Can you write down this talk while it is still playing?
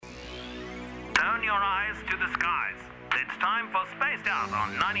Open your eyes to the skies. It's time for Spaced Out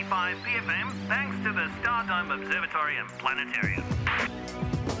on 95 PFM, thanks to the Stardome Observatory and Planetarium.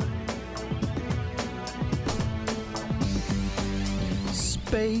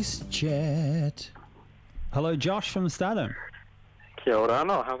 Space Chat. Hello, Josh from Stardome. Kia ora,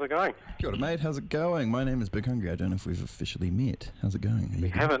 Anna. How's it going? Kia ora, mate. How's it going? My name is Big Hungry. I don't know if we've officially met. How's it going? We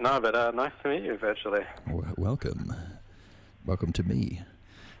haven't, no, but nice to meet you virtually. Welcome. Welcome to me.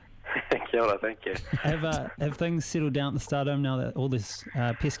 Kia ora, thank you. Have things settled down at the Stardome now that all these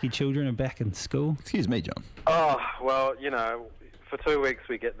pesky children are back in school? Excuse me, John. Oh, well, you know, for 2 weeks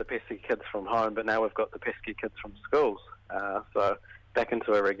we get the pesky kids from home, but now we've got the pesky kids from schools. So back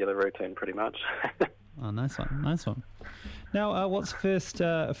into a regular routine pretty much. Oh, nice one, nice one. Now, what's first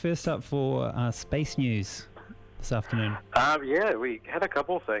up for space news this afternoon? Yeah, we had a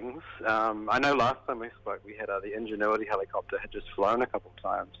couple of things. I know last time we spoke, we had the Ingenuity helicopter had just flown a couple of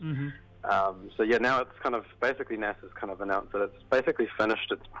times. Mm-hmm. So yeah, now it's kind of basically NASA's kind of announced that it's basically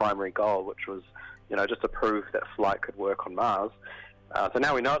finished its primary goal, which was, you know, just to prove that flight could work on Mars. So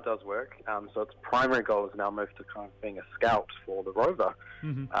now we know it does work. So its primary goal is now moved to kind of being a scout for the rover.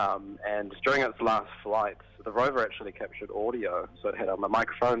 Mm-hmm. And during its last flight, the rover actually captured audio. So it had a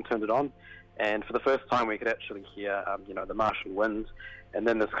microphone, turned it on, and for the first time we could actually hear, you know, the Martian wind, and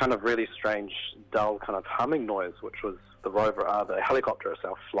then this kind of really strange, dull kind of humming noise, which was the helicopter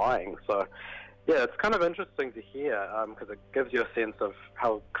itself flying. So yeah, it's kind of interesting to hear because it gives you a sense of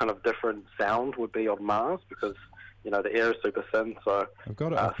how kind of different sound would be on Mars because, you know, the air is super thin, so I've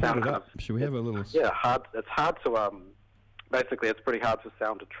got it. I've put it up. Should we have a little... Yeah, hard. It's hard to... basically, it's pretty hard for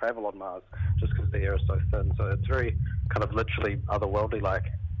sound to travel on Mars just because the air is so thin. So it's very kind of literally otherworldly-like.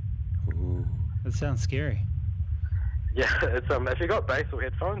 Ooh. That sounds scary. Yeah, it's if you got bass or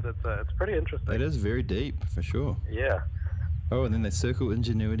headphones, it's pretty interesting. It is very deep, for sure. Yeah. Oh, and then they circle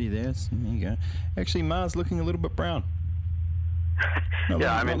Ingenuity there. So there you go. Actually, Mars looking a little bit brown.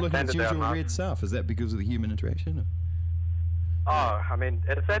 Yeah, not looking its standard usual down red stuff. Is that because of the human interaction? Oh, I mean,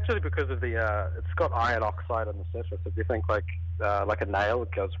 it's actually because of the it's got iron oxide on the surface. If you think like a nail,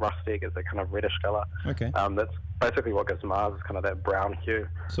 it goes rusty, it gets that kind of reddish color. Okay. That's basically what gives Mars kind of that brown hue.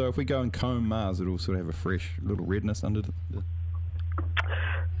 So if we go and comb Mars, it'll sort of have a fresh little redness under the...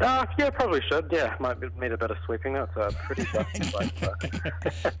 Yeah, probably should. Yeah, might need a bit of sweeping. It's a pretty dusty place.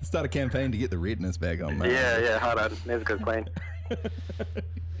 Start a campaign to get the redness back on Mars. Yeah, hard on. Needs a good clean.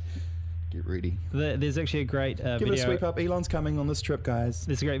 Get ready. There's actually a great Give video. it a sweep up. Elon's coming on this trip, guys.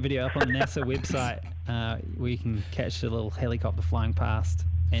 There's a great video up on the NASA website where you can catch the little helicopter flying past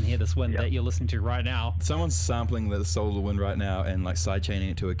and hear this wind that you're listening to right now. Someone's sampling the solar wind right now and like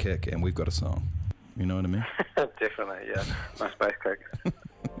sidechaining it to a kick, and we've got a song. You know what I mean? Definitely, yeah. Nice bass kick.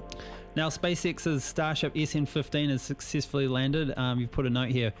 Now, SpaceX's Starship SN-15 has successfully landed. You've put a note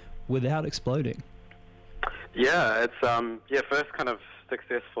here, without exploding. Yeah, it's first kind of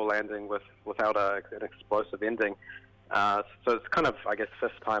successful landing without an explosive ending. So it's kind of, I guess,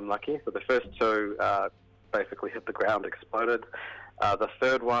 fifth time lucky. So the first two basically hit the ground, exploded. The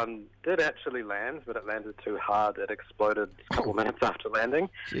third one did actually land, but it landed too hard. It exploded a couple minutes after landing.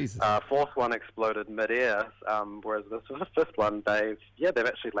 Jesus. Fourth one exploded mid-air, whereas this was the fifth one. They've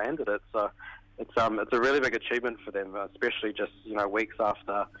actually landed it. So it's a really big achievement for them, especially just, you know, weeks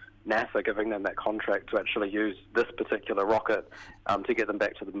after NASA giving them that contract to actually use this particular rocket to get them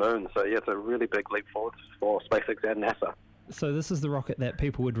back to the moon. So yeah, it's a really big leap forward for SpaceX and NASA. So this is the rocket that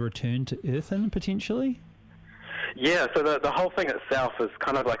people would return to Earth in, potentially? Yeah, so the whole thing itself is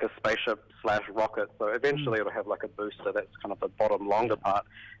kind of like a spaceship/rocket. So eventually it'll have like a booster that's kind of the bottom longer part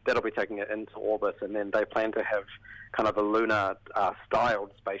that'll be taking it into orbit, and then they plan to have kind of a lunar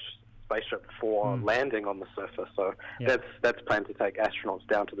styled spaceship for landing on the surface. So that's planned to take astronauts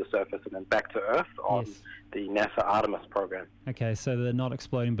down to the surface and then back to Earth on the NASA Artemis program. Okay, so the not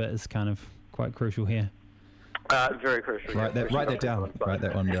exploding bit is kind of quite crucial here. Very crucial. Write that down. Write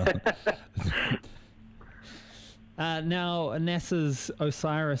that one down. Now, NASA's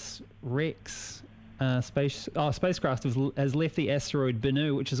OSIRIS-REx spacecraft has left the asteroid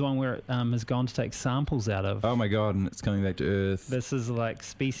Bennu, which is the one where it has gone to take samples out of. Oh my god, and it's coming back to Earth. This is like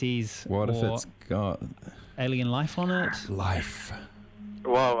species What if it's got alien life on it? life?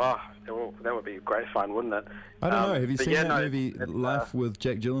 Well, that would be great fun, wouldn't it? I don't know. Have you seen that movie it's, Life with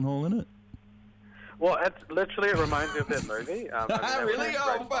Jack Gyllenhaal in it? Well, it reminds me of that movie. Really?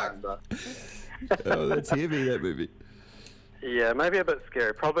 Oh, fuck. Oh, that's heavy, that movie. Yeah, maybe a bit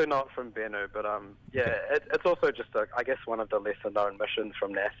scary. Probably not from Bennu, but it's also just, I guess, one of the lesser-known missions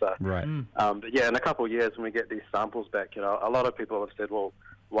from NASA. Right. But yeah, in a couple of years when we get these samples back, you know, a lot of people have said, well,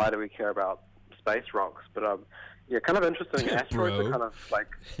 why do we care about space rocks? But yeah, kind of interesting. Asteroids are kind of like,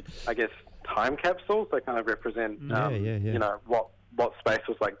 I guess, time capsules. They kind of represent, you know, what space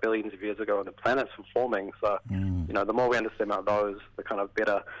was like billions of years ago and the planets were forming. So, you know, the more we understand about those, the kind of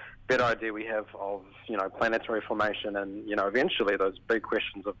better idea we have of, you know, planetary formation and, you know, eventually those big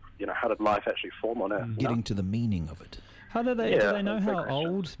questions of, you know, how did life actually form on Earth? Getting to the meaning of it. How do they know how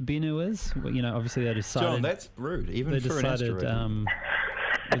old Bennu is? Well, you know, obviously they decided. John, that's rude. Even for an asteroid.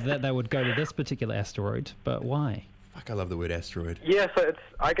 That they would go to this particular asteroid, but why? Fuck, I love the word asteroid. Yeah, so it's,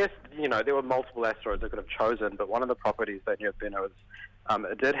 I guess, you know, there were multiple asteroids they could have chosen, but one of the properties they knew of Bennu is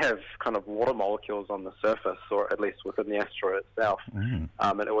it did have kind of water molecules on the surface, or at least within the asteroid itself. And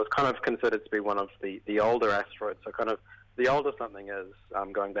it was kind of considered to be one of the older asteroids. So kind of the older something is,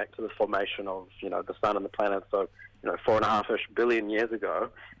 going back to the formation of, you know, the sun and the planet, so, you know, 4.5-ish billion years ago,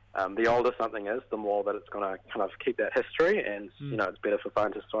 the older something is, the more that it's going to kind of keep that history, and, you know, it's better for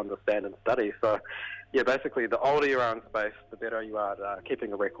scientists to understand and study. So, yeah, basically, the older you are in space, the better you are at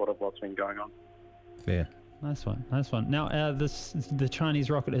keeping a record of what's been going on. Fair. Nice one. Now, the Chinese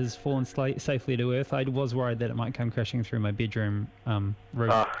rocket has fallen safely to Earth. I was worried that it might come crashing through my bedroom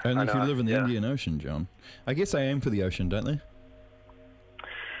roof. Only if you live in the Indian Ocean, John. I guess they aim for the ocean, don't they?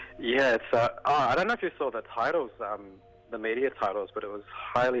 Yeah, it's. I don't know if you saw the titles, the media titles, but it was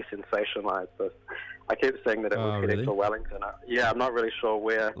highly sensationalized. So I keep saying that it was heading to Wellington. I'm not really sure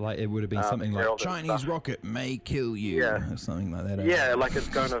where. Like it would have been something like Chinese rocket may kill you, or something like that. Yeah, like it's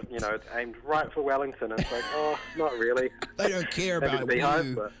going to, you know, it's aimed right for Wellington. And it's like, oh, not really. They don't care about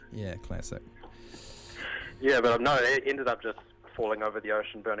you. Yeah, classic. Yeah, but no, it ended up just falling over the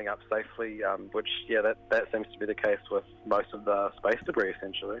ocean, burning up safely, which, that seems to be the case with most of the space debris,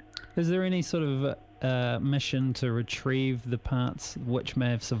 essentially. Is there any sort of mission to retrieve the parts which may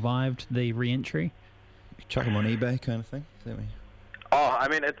have survived the re-entry? Chuck them on eBay kind of thing? Is that me? Oh, I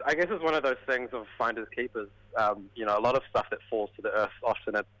mean, I guess it's one of those things of finders keepers. You know, a lot of stuff that falls to the Earth,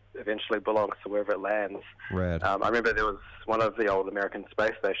 often it eventually belongs to wherever it lands. Rad. I remember there was one of the old American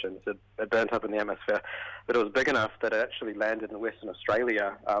space stations. It burnt up in the atmosphere, but it was big enough that it actually landed in Western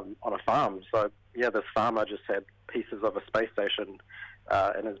Australia on a farm. So, this farmer just had pieces of a space station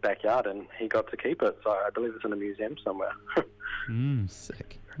in his backyard, and he got to keep it. So I believe it's in a museum somewhere.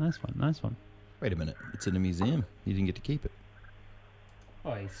 Sick. Nice one. Wait a minute. It's in a museum. You didn't get to keep it.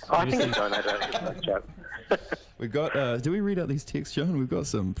 I think it's donated. We've got. Do we read out these texts, John? We've got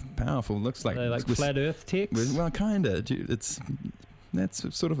some powerful. Looks like flat Earth texts. Well, kinda.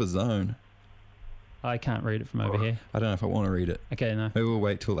 That's sort of a zone. I can't read it from over here. I don't know if I want to read it. Okay, no. Maybe we'll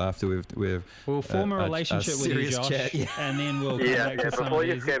wait till after we'll form a relationship with you, Josh, chat, and then we'll come back to some before of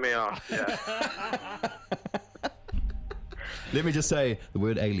you these. scare me off. Yeah. Let me just say the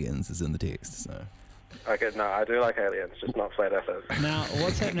word aliens is in the text. So. Okay, no, I do like aliens, just not flat earthers. Now,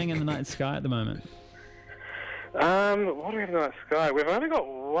 what's happening in the night sky at the moment? What do we have in the night sky? We've only got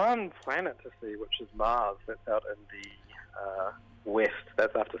one planet to see, which is Mars. That's out in the west.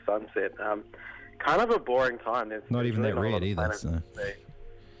 That's after sunset. Kind of a boring time. There's not even really that red either. So.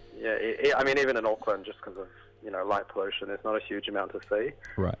 Yeah, I mean, even in Auckland, just because of, you know, light pollution, there's not a huge amount to see.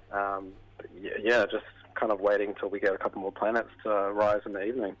 Right. Just kind of waiting till we get a couple more planets to rise in the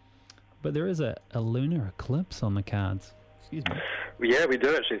evening. But there is a lunar eclipse on the cards. Excuse me. Yeah, we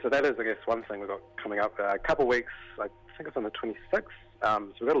do actually. So that is, I guess, one thing we've got coming up. A couple of weeks, I think it's on the 26th.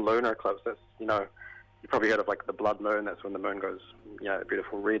 So we've got a lunar eclipse. That's, you know, you probably heard of like the blood moon. That's when the moon goes, you know, a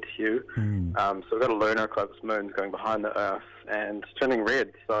beautiful red hue. So we've got a lunar eclipse. Moon's going behind the Earth and turning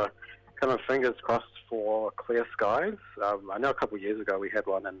red. So kind of fingers crossed for clear skies. I know a couple of years ago we had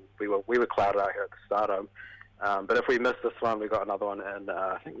one, and we were clouded out here at the Stardome. But if we miss this one, we've got another one in,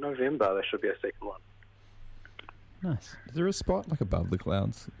 I think, November. There should be a second one. Nice. Is there a spot, like, above the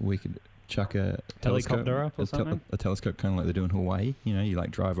clouds we could chuck a helicopter up or something? A telescope, kind of like they do in Hawaii? You know, you, like,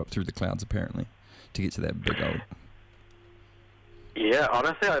 drive up through the clouds, apparently, to get to that big old... Yeah,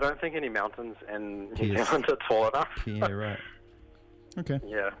 honestly, I don't think any mountains in New Zealand are tall enough. Yeah, right. Okay.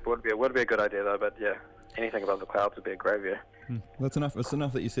 Yeah, would be a good idea, though, but, yeah, anything above the clouds would be a great view. That's enough. It's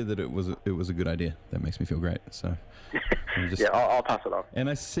enough that you said that it was a good idea. That makes me feel great. So, I'll pass it on. And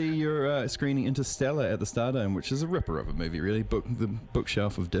I see you're screening Interstellar at the Stardome, which is a ripper of a movie, really. The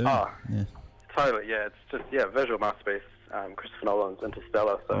bookshelf of doom. Oh, yeah. Totally. Yeah, it's just visual masterpiece. Christopher Nolan's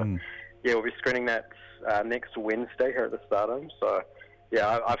Interstellar. So, we'll be screening that next Wednesday here at the Stardome. So.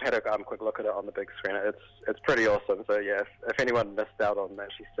 Yeah, I've had a quick look at it on the big screen. It's pretty awesome. So yeah, if anyone missed out on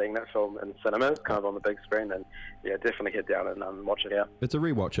actually seeing that film in cinemas, kind of on the big screen, then yeah, definitely head down and watch it here. It's a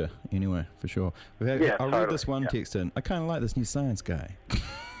rewatcher anyway, for sure. I'll read this one text in. I kind of like this new science guy.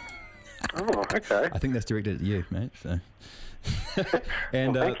 Oh, okay. I think that's directed at you, mate. So.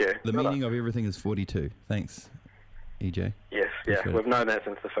 And thank you. The meaning of everything is 42. Thanks, EJ. Yes. Yeah, sure. we've known that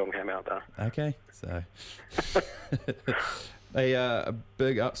since the film came out, though. Okay, so a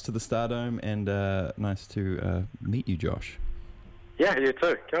big ups to the Stardome, and nice to meet you, Josh. Yeah, you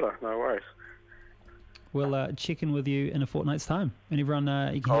too. Kia ora, no worries. We'll check in with you in a fortnight's time. And everyone,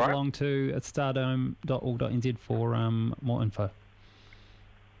 you can head along to stardome.org.nz for more info.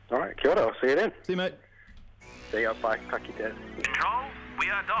 All right, kia ora. I'll see you then. See you, mate. See ya. Bye. Kaki Dad. Control, we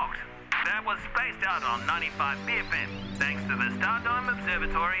are docked. That was Spaced Out on 95 BFM, thanks to the Stardome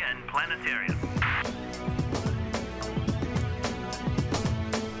Observatory and Planetarium.